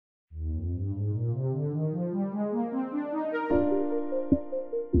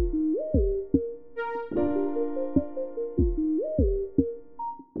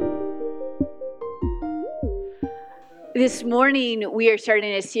This morning, we are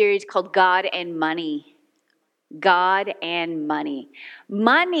starting a series called God and Money. God and Money.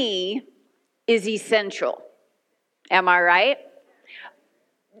 Money is essential. Am I right?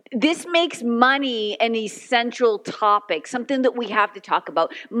 This makes money an essential topic, something that we have to talk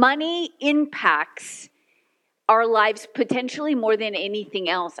about. Money impacts our lives potentially more than anything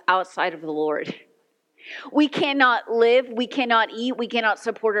else outside of the Lord. We cannot live, we cannot eat, we cannot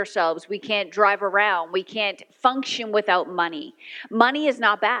support ourselves, we can't drive around, we can't function without money. Money is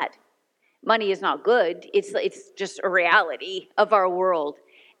not bad. Money is not good. It's just a reality of our world,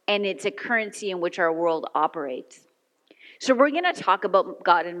 and it's a currency in which our world operates. So we're going to talk about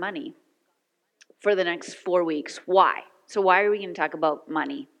God and money for the next 4 weeks. Why? So why are we going to talk about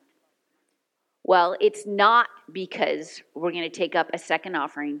money? Well, it's not because we're going to take up a second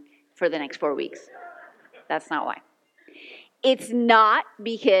offering for the next 4 weeks. That's not why. It's not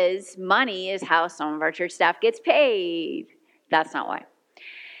because money is how some of our church staff gets paid. That's not why.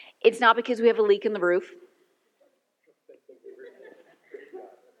 It's not because we have a leak in the roof.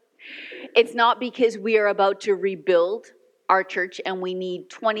 It's not because we are about to rebuild our church and we need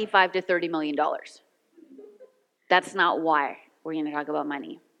 $25 to $30 million. That's not why we're going to talk about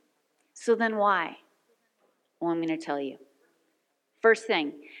money. So then why? Well, I'm going to tell you. First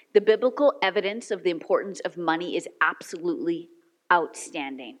thing, the biblical evidence of the importance of money is absolutely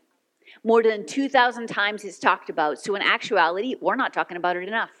outstanding. More than 2,000 times it's talked about. So in actuality, we're not talking about it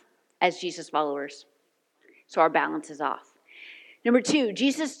enough as Jesus followers. So our balance is off. Number 2,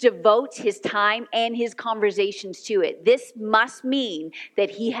 Jesus devotes his time and his conversations to it. This must mean that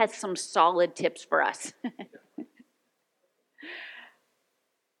he has some solid tips for us.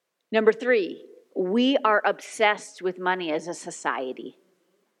 Number 3, we are obsessed with money as a society.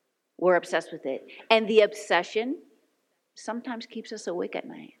 We're obsessed with it. And the obsession sometimes keeps us awake at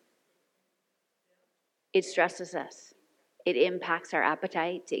night. It stresses us. It impacts our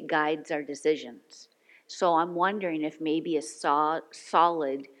appetites. It guides our decisions. So I'm wondering if maybe a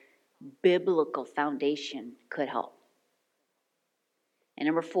solid biblical foundation could help. And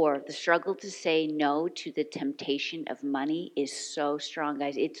number 4, the struggle to say no to the temptation of money is so strong,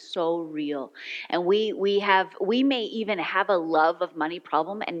 guys. It's so real. And we may even have a love of money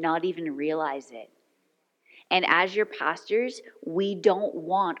problem and not even realize it. And as your pastors, we don't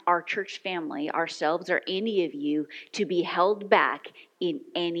want our church family, ourselves, or any of you to be held back in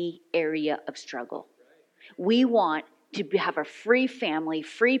any area of struggle. We want to have a free family,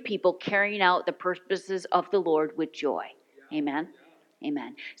 free people carrying out the purposes of the Lord with joy. Amen.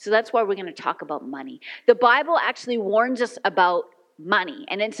 Amen. So that's why we're going to talk about money. The Bible actually warns us about money,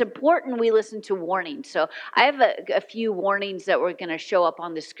 and it's important we listen to warnings. So I have a few warnings that we're going to show up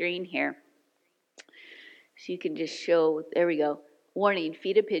on the screen here. So you can just show, there we go. Warning,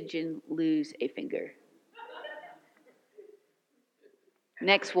 feed a pigeon, lose a finger.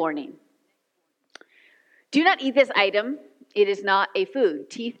 Next warning. Do not eat this item. It is not a food.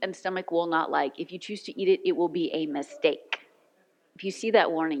 Teeth and stomach will not like. If you choose to eat it, it will be a mistake. If you see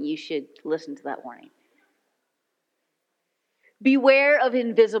that warning, you should listen to that warning. Beware of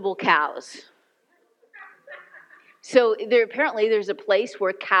invisible cows. So there's a place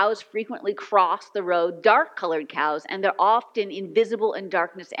where cows frequently cross the road, dark-colored cows, and they're often invisible in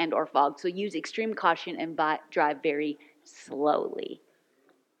darkness and or fog. So use extreme caution and drive very slowly.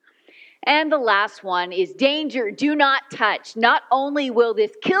 And the last one is danger. Do not touch. Not only will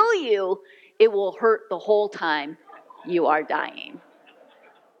this kill you, it will hurt the whole time you are dying.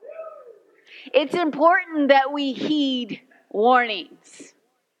 It's important that we heed warnings.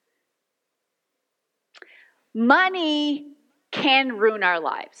 Money can ruin our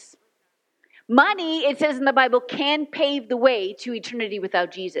lives. Money, it says in the Bible, can pave the way to eternity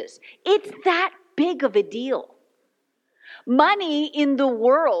without Jesus. It's that big of a deal. Money in the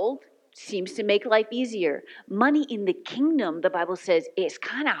world seems to make life easier. Money in the kingdom, the Bible says, is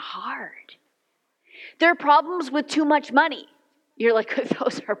kind of hard. There are problems with too much money. You're like,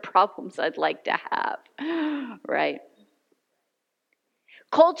 those are problems I'd like to have, right?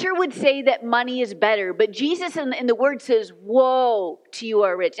 Culture would say that money is better, but Jesus in the word says, woe to you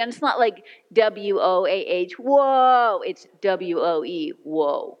are rich. And it's not like W-O-A-H, whoa. It's W-O-E,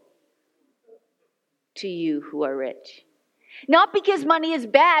 woe to you who are rich. Not because money is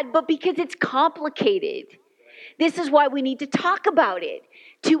bad, but because it's complicated. This is why we need to talk about it,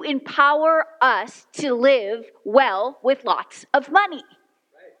 to empower us to live well with lots of money.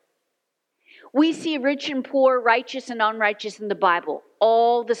 We see rich and poor, righteous and unrighteous in the Bible,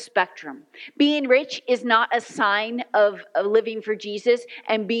 all the spectrum. Being rich is not a sign of living for Jesus,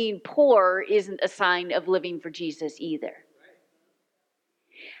 and being poor isn't a sign of living for Jesus either.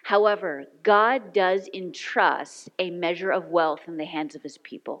 However, God does entrust a measure of wealth in the hands of his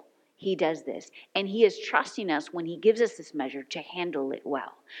people. He does this. And he is trusting us when he gives us this measure to handle it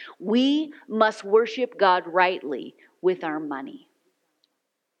well. We must worship God rightly with our money.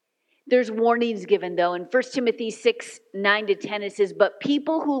 There's warnings given, though. In 1 Timothy 6, 9-10, it says, "But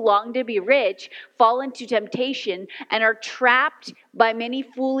people who long to be rich fall into temptation and are trapped by many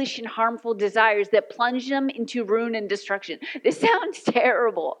foolish and harmful desires that plunge them into ruin and destruction." This sounds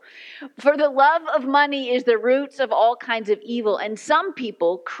terrible. "For the love of money is the roots of all kinds of evil, and some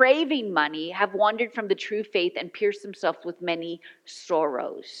people, craving money, have wandered from the true faith and pierced themselves with many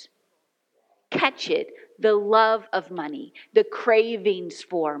sorrows." Catch it. The love of money, the cravings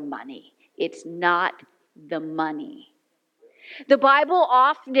for money. It's not the money. The Bible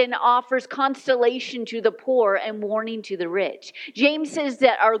often offers consolation to the poor and warning to the rich. James says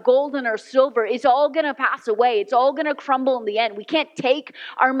that our gold and our silver is all going to pass away. It's all going to crumble in the end. We can't take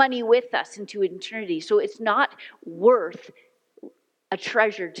our money with us into eternity. So it's not worth a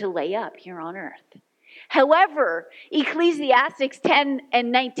treasure to lay up here on earth. However, Ecclesiastes 10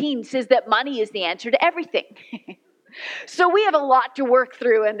 and 19 says that money is the answer to everything. So we have a lot to work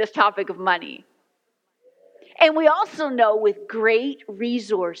through in this topic of money. And we also know with great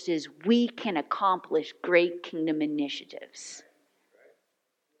resources, we can accomplish great kingdom initiatives.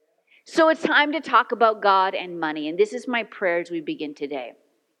 So it's time to talk about God and money. And this is my prayer as we begin today.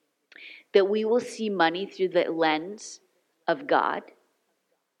 That we will see money through the lens of God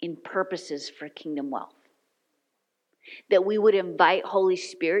in purposes for kingdom wealth. That we would invite Holy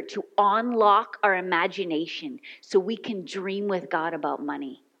Spirit to unlock our imagination so we can dream with God about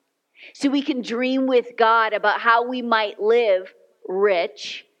money. So we can dream with God about how we might live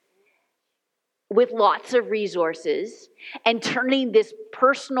rich with lots of resources and turning this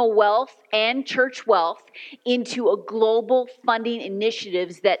personal wealth and church wealth into a global funding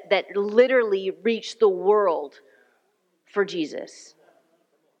initiatives that literally reach the world for Jesus.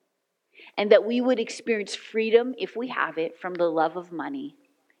 And that we would experience freedom, if we have it, from the love of money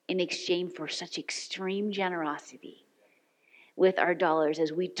in exchange for such extreme generosity with our dollars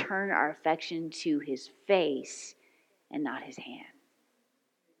as we turn our affection to his face and not his hand.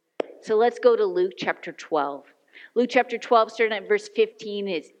 So let's go to Luke chapter 12. Luke chapter 12, starting at verse 15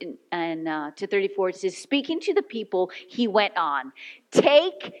 to 34, it says, "Speaking to the people, he went on,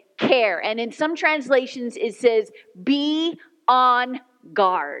 'Take care.'" And in some translations, it says, "Be on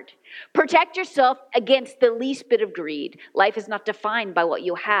guard. Protect yourself against the least bit of greed. Life is not defined by what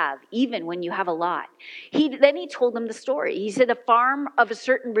you have, even when you have a lot." Then he told them the story. He said, "A farm of a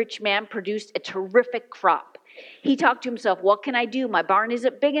certain rich man produced a terrific crop. He talked to himself, 'What can I do? My barn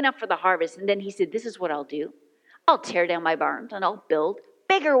isn't big enough for the harvest.' And then he said, 'This is what I'll do. I'll tear down my barns and I'll build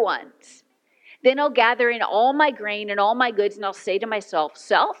bigger ones. Then I'll gather in all my grain and all my goods and I'll say to myself,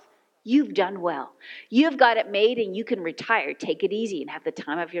 self, you've done well. You've got it made and you can retire. Take it easy and have the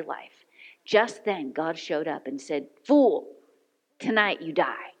time of your life.' Just then God showed up and said, 'Fool, tonight you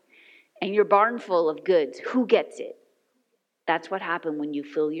die. And your barn full of goods, who gets it?' That's what happened when you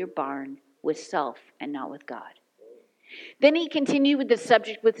fill your barn with self and not with God." Then he continued with the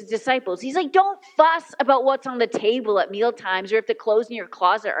subject with his disciples. He's like, "Don't fuss about what's on the table at meal times or if the clothes in your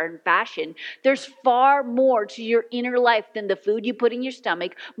closet are in fashion. There's far more to your inner life than the food you put in your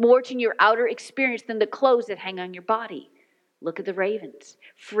stomach, more to your outer experience than the clothes that hang on your body. Look at the ravens,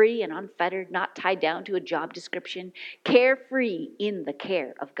 free and unfettered, not tied down to a job description, carefree in the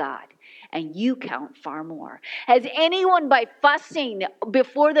care of God. And you count far more. Has anyone by fussing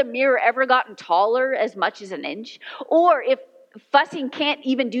before the mirror ever gotten taller as much as an inch? Or if fussing can't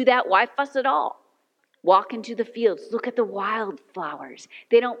even do that, why fuss at all? Walk into the fields. Look at the wildflowers.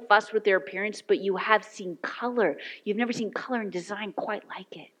 They don't fuss with their appearance, but you have seen color. You've never seen color and design quite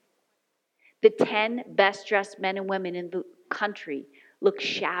like it. The 10 best dressed men and women in the country look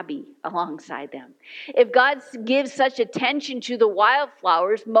shabby alongside them. If God gives such attention to the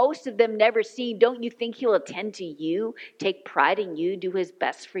wildflowers, most of them never seen, don't you think he'll attend to you, take pride in you, do his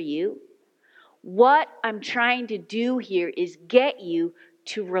best for you? What I'm trying to do here is get you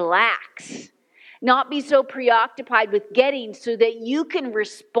to relax, not be so preoccupied with getting so that you can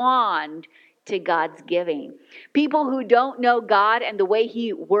respond to God's giving. People who don't know God and the way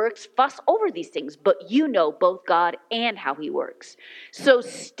he works fuss over these things, but you know both God and how he works. So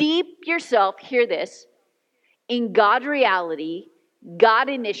steep yourself, hear this, in God reality, God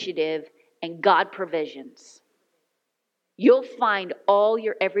initiative, and God provisions. You'll find all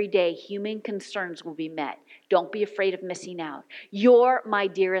your everyday human concerns will be met. Don't be afraid of missing out. You're my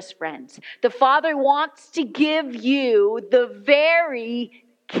dearest friends. The Father wants to give you the very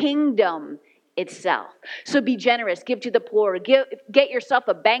kingdom itself. So be generous, give to the poor, get yourself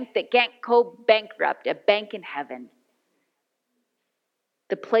a bank that can't go bankrupt, a bank in heaven.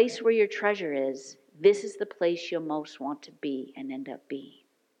 The place where your treasure is, this is the place you'll most want to be and end up being.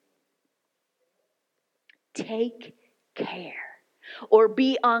 Take care. Or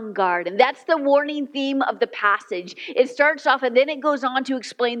be on guard. And that's the warning theme of the passage. It starts off and then it goes on to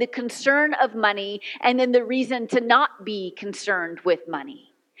explain the concern of money and then the reason to not be concerned with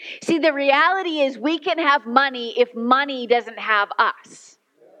money. See, the reality is we can have money if money doesn't have us.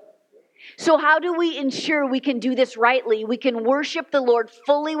 So how do we ensure we can do this rightly? We can worship the Lord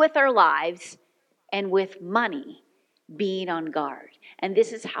fully with our lives and with money being on guard. And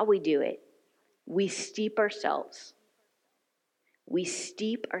this is how we do it. We steep ourselves. We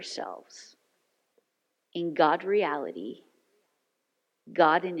steep ourselves in God reality,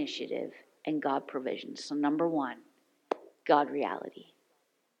 God initiative, and God provision. So number one, God reality.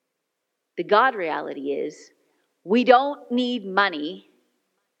 The God reality is we don't need money,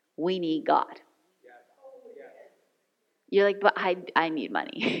 we need God. You're like, but I need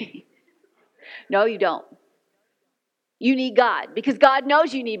money. No, you don't. You need God because God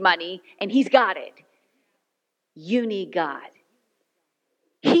knows you need money and He's got it. You need God.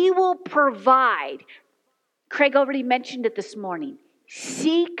 He will provide. Craig already mentioned it this morning.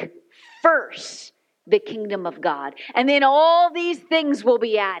 Seek first the kingdom of God, and then all these things will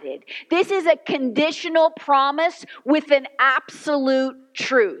be added. This is a conditional promise with an absolute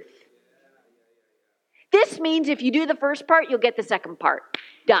truth. This means if you do the first part, you'll get the second part.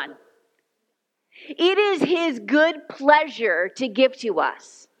 Done. It is His good pleasure to give to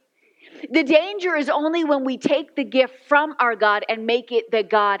us. The danger is only when we take the gift from our God and make it the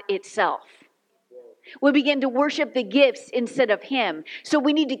God itself. We begin to worship the gifts instead of Him. So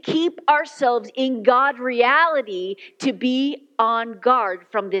we need to keep ourselves in God reality to be on guard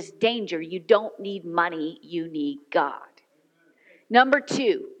from this danger. You don't need money, you need God. Number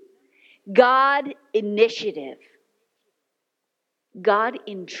two, God initiative. God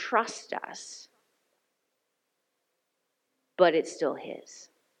entrusts us, but it's still His.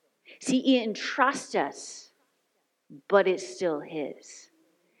 See, He entrusts us, but it's still His.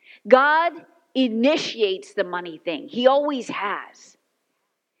 God initiates the money thing. He always has.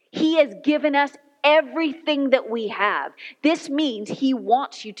 He has given us everything that we have. This means He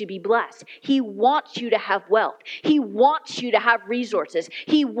wants you to be blessed. He wants you to have wealth. He wants you to have resources.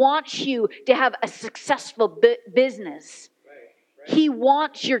 He wants you to have a successful business. He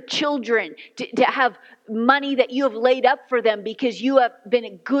wants your children to have money that you have laid up for them because you have been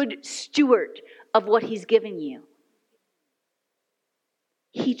a good steward of what He's given you.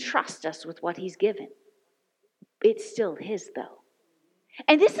 He trusts us with what He's given. It's still His, though.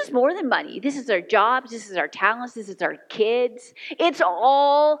 And this is more than money. This is our jobs. This is our talents. This is our kids. It's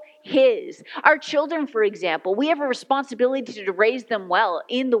all His. Our children, for example, we have a responsibility to raise them well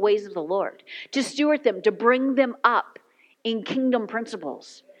in the ways of the Lord, to steward them, to bring them up in kingdom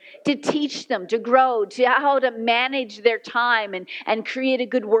principles, to teach them, to grow, to how to manage their time and create a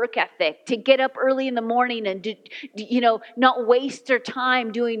good work ethic, to get up early in the morning and not waste their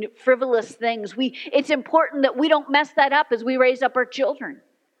time doing frivolous things. It's important that we don't mess that up as we raise up our children.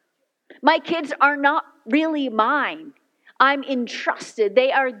 My kids are not really mine. I'm entrusted.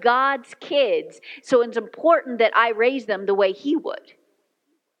 They are God's kids. So it's important that I raise them the way He would.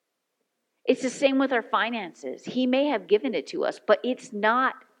 It's the same with our finances. He may have given it to us, but it's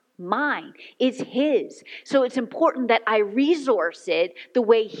not mine. It's His. So it's important that I resource it the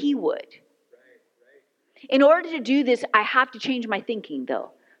way He would. In order to do this, I have to change my thinking,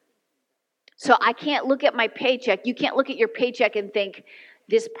 though. So I can't look at my paycheck. You can't look at your paycheck and think,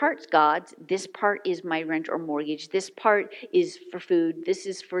 this part's God's, this part is my rent or mortgage, this part is for food, this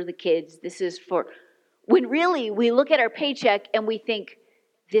is for the kids, this is for... When really, we look at our paycheck and we think,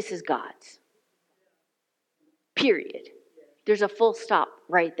 this is God's. Period. There's a full stop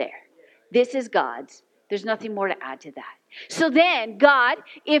right there. This is God's. There's nothing more to add to that. So then, God,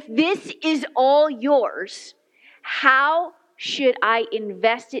 if this is all yours, how should I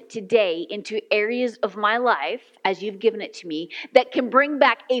invest it today into areas of my life, as you've given it to me, that can bring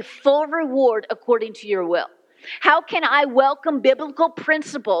back a full reward according to your will? How can I welcome biblical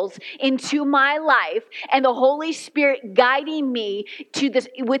principles into my life and the Holy Spirit guiding me to this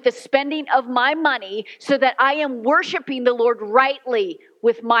with the spending of my money so that I am worshiping the Lord rightly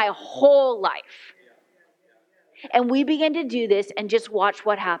with my whole life? And we begin to do this and just watch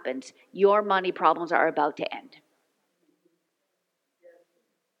what happens. Your money problems are about to end.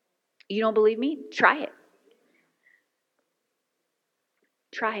 You don't believe me? Try it.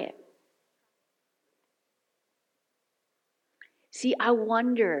 Try it. See, I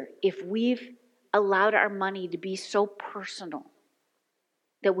wonder if we've allowed our money to be so personal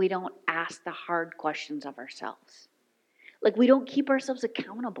that we don't ask the hard questions of ourselves. Like we don't keep ourselves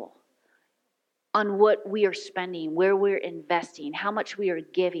accountable on what we are spending, where we're investing, how much we are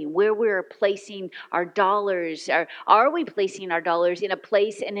giving, where we're placing our dollars. Are we placing our dollars in a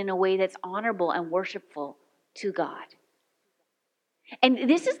place and in a way that's honorable and worshipful to God? And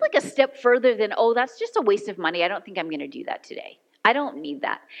this is like a step further than, oh, that's just a waste of money. I don't think I'm going to do that today. I don't need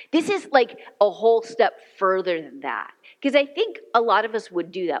that. This is like a whole step further than that. Because I think a lot of us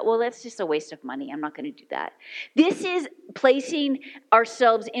would do that. Well, that's just a waste of money. I'm not going to do that. This is placing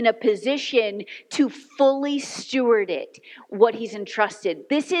ourselves in a position to fully steward it, what he's entrusted.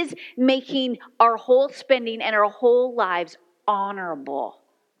 This is making our whole spending and our whole lives honorable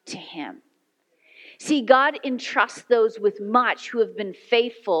to him. See, God entrusts those with much who have been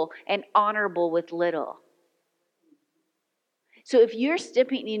faithful and honorable with little. So if you're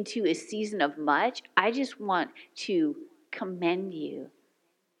stepping into a season of much, I just want to commend you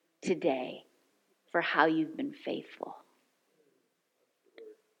today for how you've been faithful.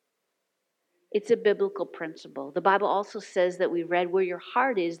 It's a biblical principle. The Bible also says that we read, where your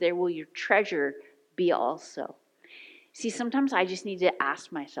heart is, there will your treasure be also. See, sometimes I just need to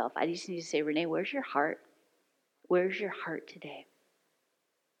ask myself, I just need to say, Renee, where's your heart? Where's your heart today?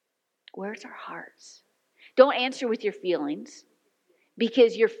 Where's our hearts? Don't answer with your feelings,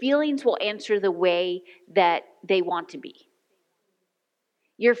 because your feelings will answer the way that they want to be.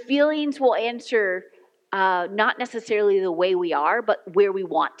 Your feelings will answer not necessarily the way we are, but where we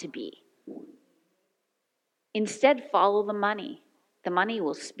want to be. Instead, follow the money. The money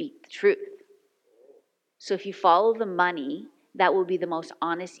will speak the truth. So if you follow the money, that will be the most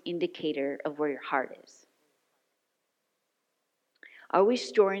honest indicator of where your heart is. Are we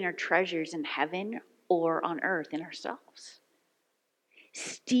storing our treasures in heaven or on earth in ourselves?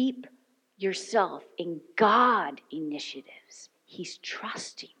 Steep yourself in God initiatives. He's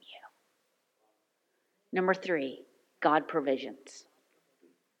trusting you. Number 3, God provisions.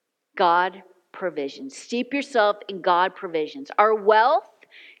 God provisions. Steep yourself in God provisions. Our wealth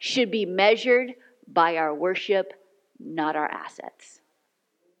should be measured by our worship, not our assets.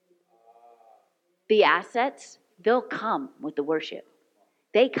 The assets, they'll come with the worship.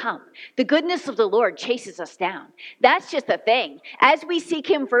 They come. The goodness of the Lord chases us down. That's just the thing. As we seek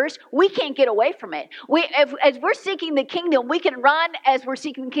him first, we can't get away from it. As we're seeking the kingdom, we can run as we're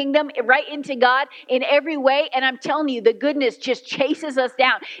seeking the kingdom right into God in every way. And I'm telling you, the goodness just chases us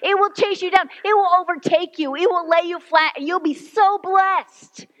down. It will chase you down. It will overtake you. It will lay you flat. And you'll be so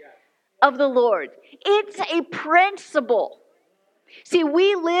blessed of the Lord. It's a principle. See,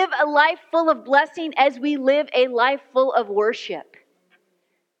 we live a life full of blessing as we live a life full of worship.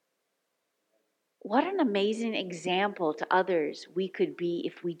 What an amazing example to others we could be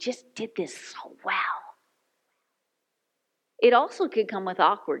if we just did this so well. It also could come with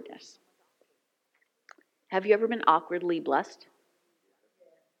awkwardness. Have you ever been awkwardly blessed?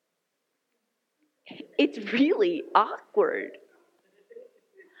 It's really awkward.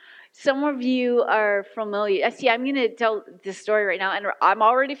 Some of you are familiar. See, I'm going to tell this story right now, and I'm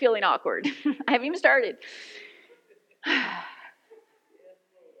already feeling awkward. I haven't even started.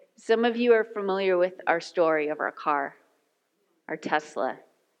 Some of you are familiar with our story of our car, our Tesla.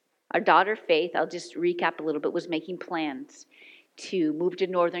 Our daughter, Faith, I'll just recap a little bit, was making plans to move to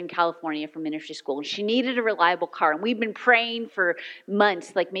Northern California for ministry school. And she needed a reliable car. And we've been praying for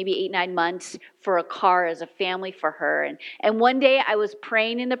months, like maybe 8-9 months, for a car as a family for her. And one day I was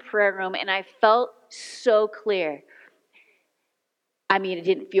praying in the prayer room, and I felt so clear. I mean, it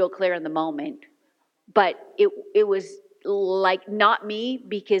didn't feel clear in the moment, but it was like not me,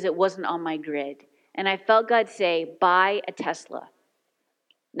 because it wasn't on my grid. And I felt God say, buy a Tesla.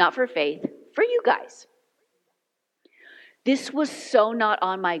 Not for Faith, for you guys. This was so not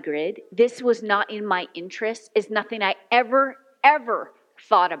on my grid. This was not in my interest. It's nothing I ever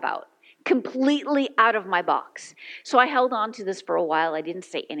thought about. Completely out of my box. So I held on to this for a while. I didn't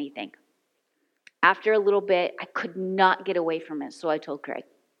say anything. After a little bit, I could not get away from it. So I told Craig.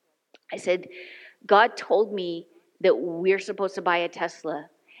 I said, God told me that we're supposed to buy a Tesla.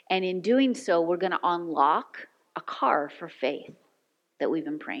 And in doing so, we're going to unlock a car for Faith that we've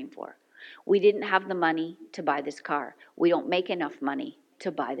been praying for. We didn't have the money to buy this car. We don't make enough money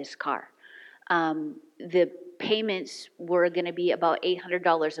to buy this car. The payments were going to be about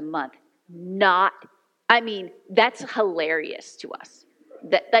 $800 a month. That's hilarious to us.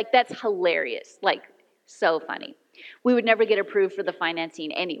 That's hilarious. So funny. We would never get approved for the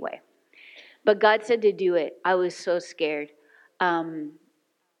financing anyway. But God said to do it. I was so scared.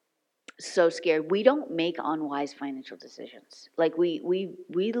 so scared. We don't make unwise financial decisions. Like we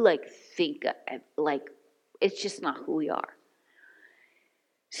like think like it's just not who we are.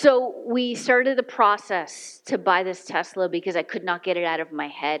 So we started the process to buy this Tesla because I could not get it out of my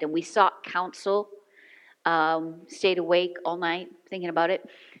head, and we sought counsel. Stayed awake all night thinking about it,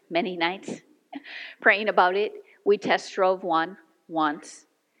 many nights, praying about it. We test drove one once.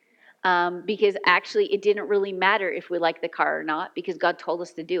 Because actually it didn't really matter if we liked the car or not, because God told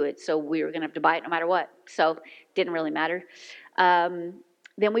us to do it. So we were going to have to buy it no matter what. So it didn't really matter.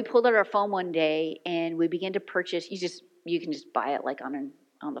 Then we pulled out our phone one day and we began to purchase. You can just buy it like on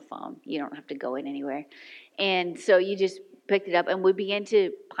the phone. You don't have to go in anywhere. And so you just picked it up and we began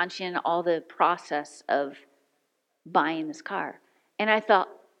to punch in all the process of buying this car. And I thought,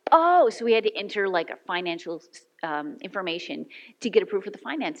 so we had to enter like a financial information to get approved for the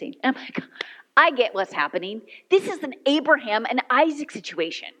financing. And I'm like, I get what's happening. This is an Abraham and Isaac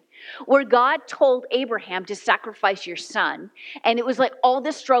situation where God told Abraham to sacrifice your son. And it was like all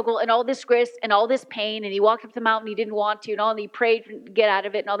this struggle and all this risk and all this pain. And he walked up the mountain, he didn't want to, and all, and he prayed to get out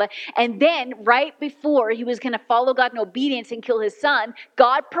of it and all that. And then right before he was going to follow God in obedience and kill his son,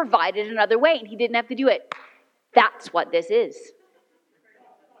 God provided another way and he didn't have to do it. That's what this is.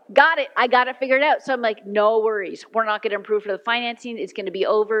 Got it. I got it figured out. So I'm like, no worries. We're not going to improve for the financing. It's going to be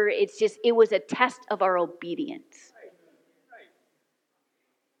over. It was a test of our obedience.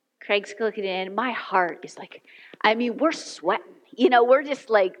 Craig's clicking in. My heart is like, we're sweating. We're just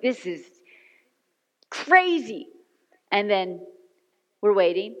like, this is crazy. And then we're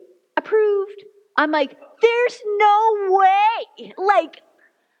waiting. Approved. I'm like, there's no way.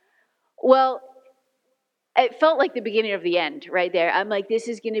 It felt like the beginning of the end right there. I'm like, this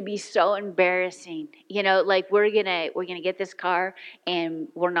is going to be so embarrassing. We're going to get this car and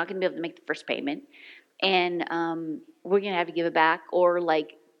we're not going to be able to make the first payment. And we're going to have to give it back, or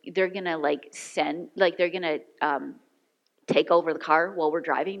they're going to take over the car while we're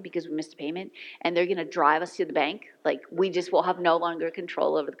driving because we missed a payment, and they're going to drive us to the bank. We just will have no longer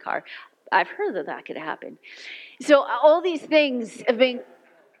control over the car. I've heard that could happen. So all these things have been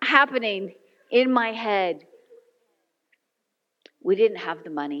happening in my head. We didn't have the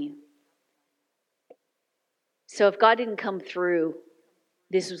money. So if God didn't come through,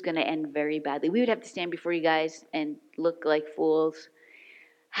 this was going to end very badly. We would have to stand before you guys and look like fools.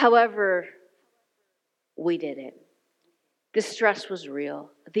 However, we did it. The stress was real.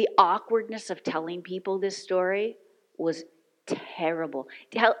 The awkwardness of telling people this story was terrible.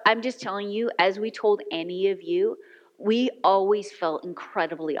 I'm just telling you, as we told any of you, we always felt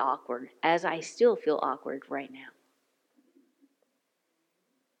incredibly awkward, as I still feel awkward right now.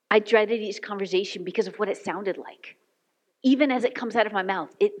 I dreaded each conversation because of what it sounded like. Even as it comes out of my mouth,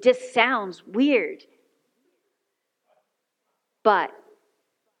 it just sounds weird. But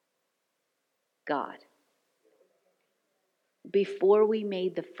God, before we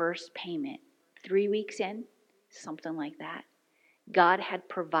made the first payment, 3 weeks in, something like that, God had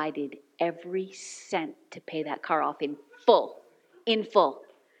provided every cent to pay that car off in full. In full.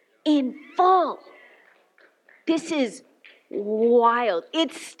 In full. This is wild.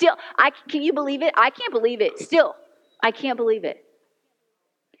 It's still, can you believe it? I can't believe it. Still, I can't believe it.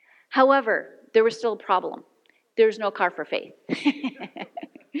 However, there was still a problem. There's no car for Faith.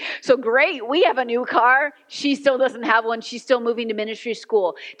 So great, we have a new car. She still doesn't have one. She's still moving to ministry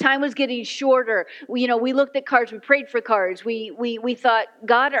school. Time was getting shorter. We looked at cars. We prayed for cars. We thought,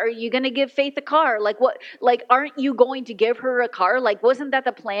 God, are you going to give Faith a car? Aren't you going to give her a car? Wasn't that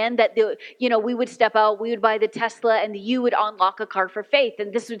the plan that we would step out, we would buy the Tesla, and you would unlock a car for Faith?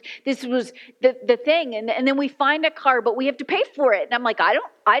 And this was the thing. And then we find a car, but we have to pay for it. And I'm like, I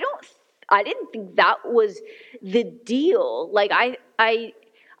didn't think that was the deal.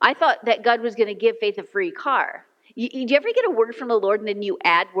 I thought that God was going to give Faith a free car. Do you ever get a word from the Lord and then you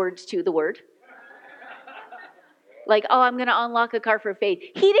add words to the word? I'm going to unlock a car for Faith.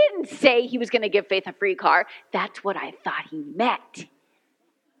 He didn't say he was going to give Faith a free car. That's what I thought he meant.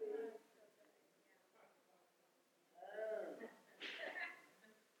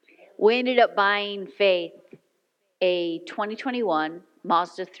 We ended up buying Faith a 2021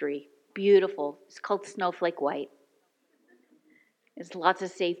 Mazda 3. Beautiful. It's called Snowflake White. There's lots of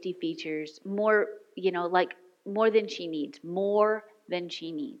safety features, more than she needs, more than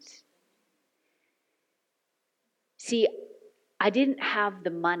she needs. See, I didn't have the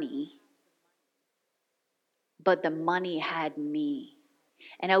money, but the money had me.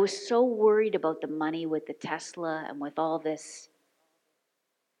 And I was so worried about the money with the Tesla and with all this.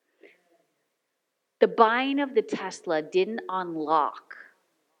 The buying of the Tesla didn't unlock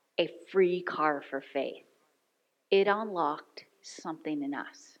a free car for Faith. It unlocked something in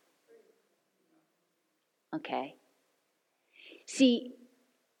us. Okay? See,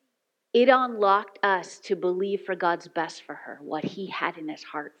 it unlocked us to believe for God's best for her, what he had in his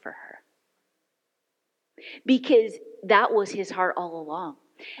heart for her. Because that was his heart all along.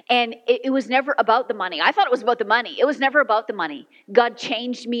 And it was never about the money. I thought it was about the money. It was never about the money. God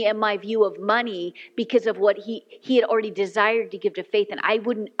changed me in my view of money because of what he had already desired to give to Faith. And I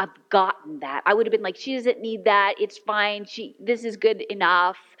wouldn't have gotten that. I would have been like, she doesn't need that. It's fine. This is good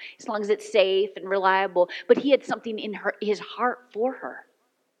enough as long as it's safe and reliable. But he had something in his heart for her.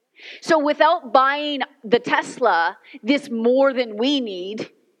 So without buying the Tesla, this more than we need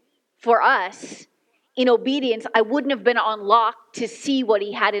for us, in obedience, I wouldn't have been unlocked to see what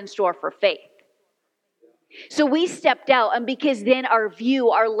he had in store for Faith. So we stepped out, and because then our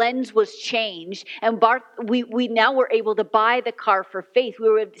lens was changed, and we now were able to buy the car for Faith. We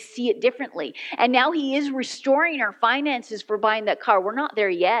were able to see it differently. And now he is restoring our finances for buying that car. We're not there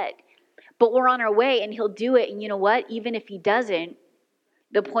yet, but we're on our way, and he'll do it. And you know what? Even if he doesn't,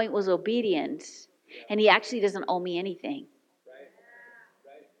 the point was obedience, and he actually doesn't owe me anything.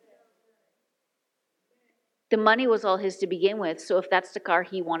 The money was all his to begin with, so if that's the car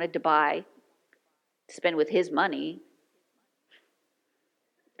he wanted to buy, to spend with his money,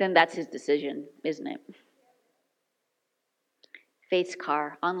 then that's his decision, isn't it? Faith's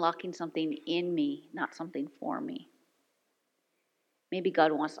car, unlocking something in me, not something for me. Maybe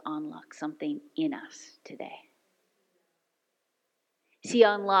God wants to unlock something in us today. He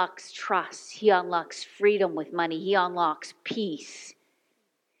unlocks trust. He unlocks freedom with money. He unlocks peace.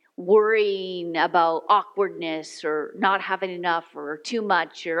 Worrying about awkwardness or not having enough or too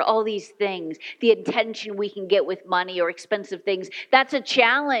much or all these things, the attention we can get with money or expensive things, that's a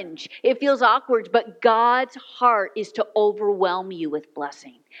challenge. It feels awkward, but God's heart is to overwhelm you with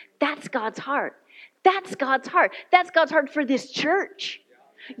blessing. That's God's heart. That's God's heart. That's God's heart for this church.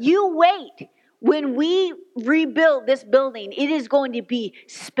 You wait. When we rebuild this building, it is going to be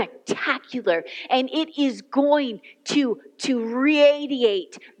spectacular, and it is going to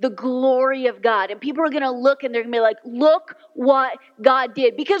radiate the glory of God. And people are going to look, and they're going to be like, look what God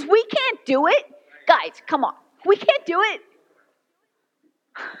did. Because we can't do it. Guys, come on. We can't do it.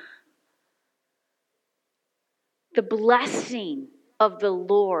 The blessing of the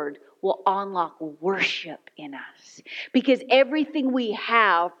Lord will unlock worship in us, because everything we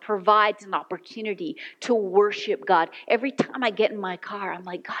have provides an opportunity to worship God. Every time I get in my car, I'm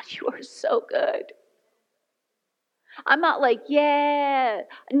like, God, you are so good. I'm not like, yeah.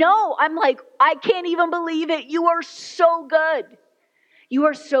 No, I'm like, I can't even believe it. You are so good. You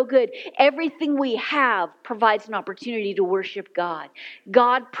are so good. Everything we have provides an opportunity to worship God.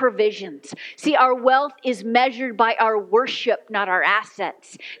 God provisions. See, our wealth is measured by our worship, not our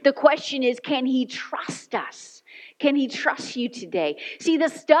assets. The question is, can he trust us? Can he trust you today? See, the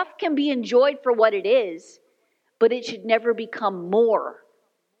stuff can be enjoyed for what it is, but it should never become more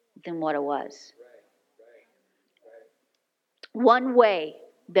than what it was. One way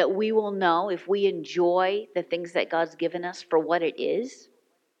that we will know if we enjoy the things that God's given us for what it is,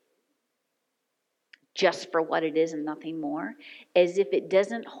 just for what it is and nothing more, is if it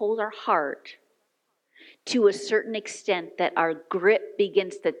doesn't hold our heart to a certain extent that our grip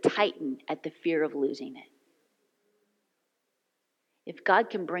begins to tighten at the fear of losing it. If God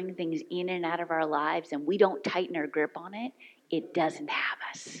can bring things in and out of our lives and we don't tighten our grip on it, it doesn't have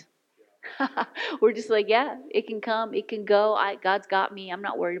us. We're just like, yeah, it can come, it can go. God's got me. I'm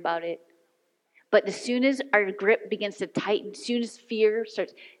not worried about it. But as soon as our grip begins to tighten, as soon as fear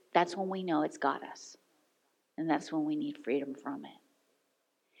starts, that's when we know it's got us. And that's when we need freedom from it.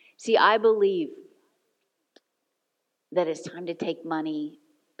 See, I believe that it's time to take money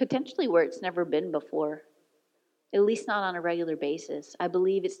potentially where it's never been before, at least not on a regular basis. I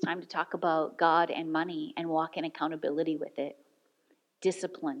believe it's time to talk about God and money and walk in accountability with it.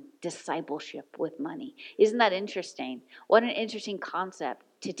 Discipline, discipleship with money. Isn't that interesting? What an interesting concept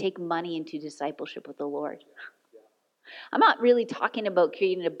to take money into discipleship with the Lord. I'm not really talking about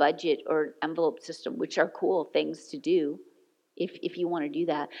creating a budget or envelope system, which are cool things to do if you want to do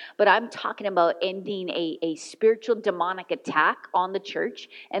that. But I'm talking about ending a spiritual demonic attack on the church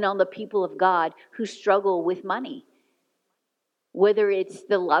and on the people of God who struggle with money. Whether it's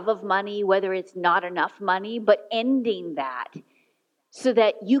the love of money, whether it's not enough money, but ending that so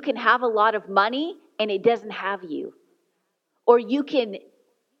that you can have a lot of money and it doesn't have you. Or you can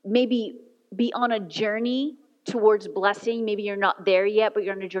maybe be on a journey towards blessing. Maybe you're not there yet, but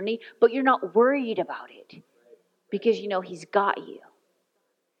you're on a journey, but you're not worried about it because you know he's got you.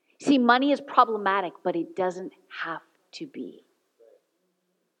 See, money is problematic, but it doesn't have to be.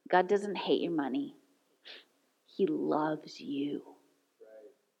 God doesn't hate your money. He loves you.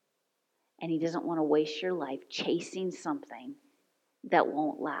 And he doesn't want to waste your life chasing something that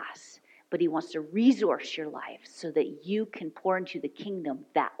won't last. But he wants to resource your life so that you can pour into the kingdom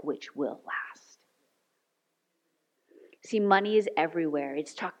that which will last. See, money is everywhere.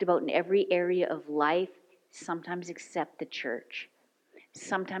 It's talked about in every area of life, sometimes except the church,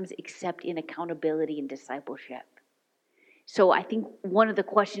 sometimes except in accountability and discipleship. So I think one of the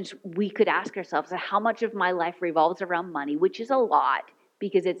questions we could ask ourselves is how much of my life revolves around money, which is a lot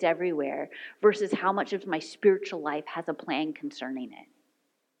because it's everywhere, versus how much of my spiritual life has a plan concerning it.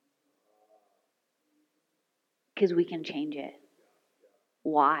 Because we can change it.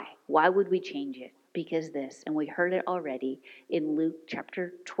 Why? Why would we change it? Because this, and we heard it already in Luke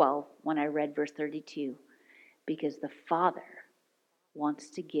chapter 12 when I read verse 32, because the Father wants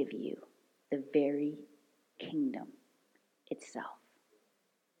to give you the very kingdom itself.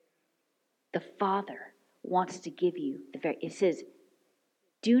 The Father wants to give you it says,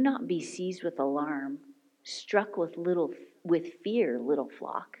 do not be seized with alarm, struck with fear, little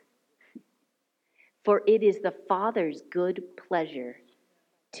flock. For it is the Father's good pleasure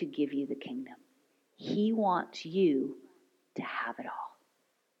to give you the kingdom. He wants you to have it all.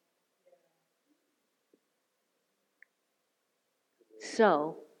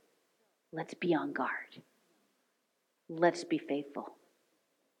 So, let's be on guard. Let's be faithful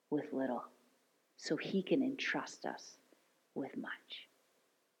with little so he can entrust us with much.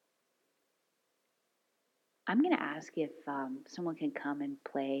 I'm going to ask if someone can come and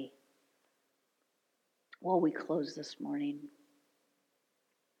play while we close this morning.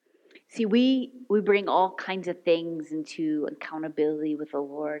 See, we bring all kinds of things into accountability with the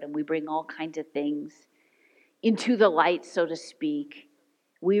Lord, and we bring all kinds of things into the light, so to speak.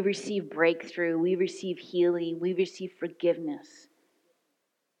 We receive breakthrough, we receive healing, we receive forgiveness.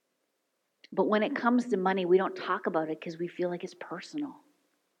 But when it comes to money, we don't talk about it because we feel like it's personal.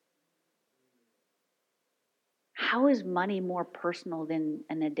 How is money more personal than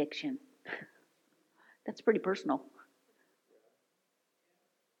an addiction? That's pretty personal.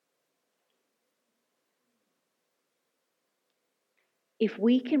 If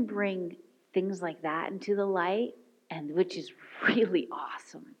we can bring things like that into the light, and which is really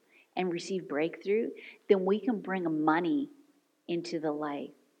awesome, and receive breakthrough, then we can bring money into the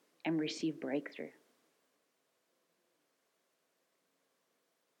light and receive breakthrough.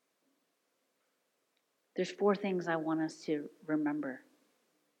 There's 4 things I want us to remember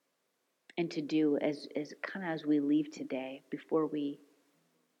and to do as we leave today before we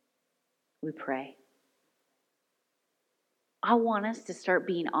pray. I want us to start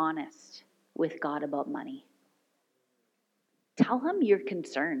being honest with God about money. Tell him your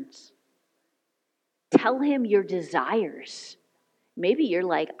concerns. Tell him your desires. Maybe you're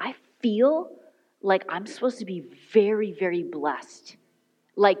like, I feel like I'm supposed to be very, very blessed.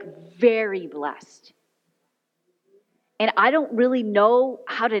 Like very blessed. And I don't really know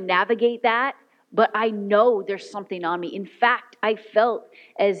how to navigate that, but I know there's something on me. In fact, I felt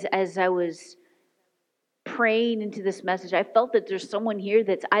as I was praying into this message, I felt that there's someone here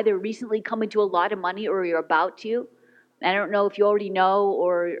that's either recently come into a lot of money or you're about to. I don't know if you already know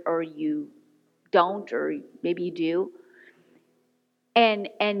or you don't, or maybe you do.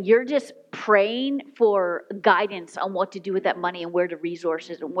 And you're just praying for guidance on what to do with that money and where to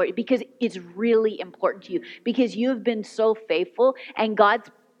resources and where, because it's really important to you, because you have been so faithful and God's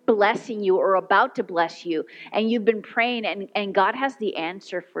blessing you or about to bless you, and you've been praying, and God has the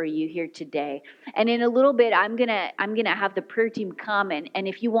answer for you here today. And in a little bit, I'm gonna have the prayer team come, and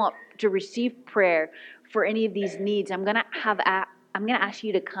if you want to receive prayer for any of these needs, I'm gonna ask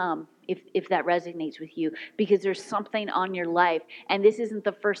you to come if that resonates with you, because there's something on your life, and this isn't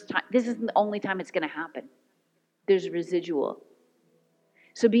the first time, this isn't the only time it's going to happen. There's residual.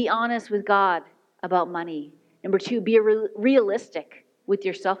 So be honest with God about money. Number 2, be realistic with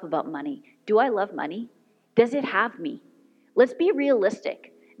yourself about money. Do I love money? Does it have me? Let's be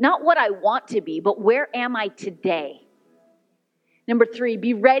realistic. Not what I want to be, but where am I today? Number 3,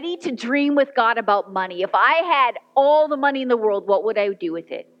 be ready to dream with God about money. If I had all the money in the world, what would I do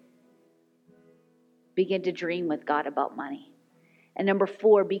with it? Begin to dream with God about money. And number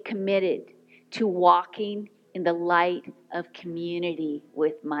 4, be committed to walking in the light of community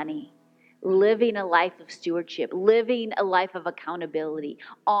with money. Living a life of stewardship, living a life of accountability,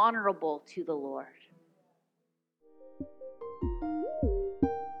 honorable to the Lord.